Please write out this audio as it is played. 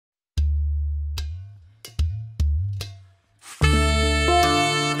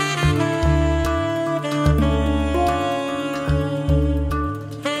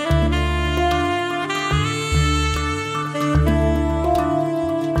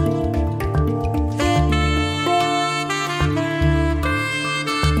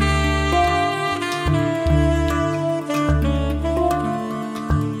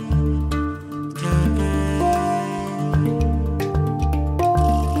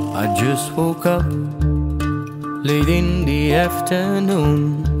I just woke up late in the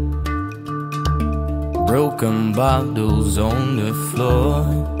afternoon. Broken bottles on the floor.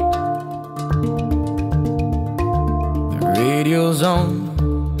 The radio's on,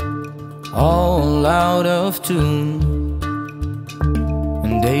 all out of tune,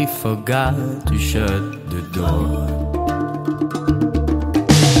 and they forgot to shut the door.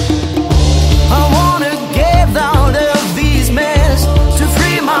 I wanna get out of these mess, to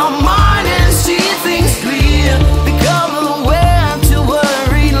free my mind and see things clear. Become aware to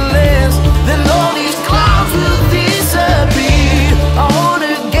worry less, then all these clouds will disappear. I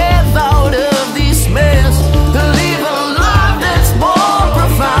wanna get out of this mess, to live a life that's more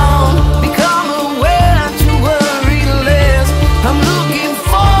profound. Become aware to worry less, I'm looking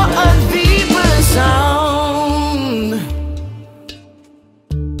for a deeper sound.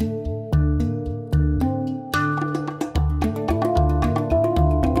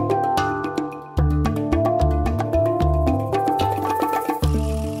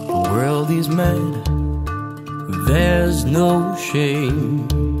 The world is mad, there's no shame.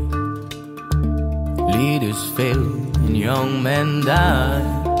 Leaders fail and young men die.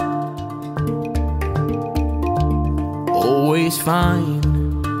 Always find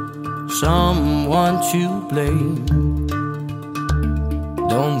someone to blame.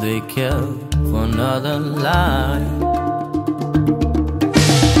 Don't they care for another life?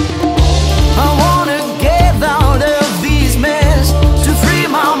 I wanna get out of these mess, to free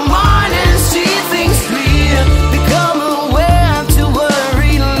my mind and see things clear. Become aware to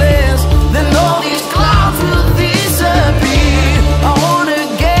worry less, then all these clouds will disappear. I wanna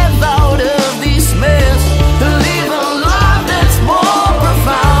get out of this mess, to live a life that's more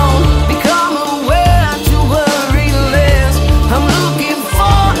profound. Become aware to worry less, I'm looking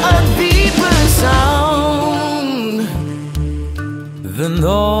for a deeper sound. The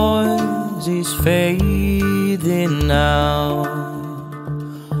noise is fading now,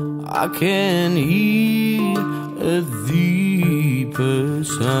 I can hear a deeper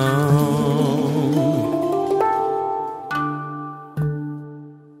sound.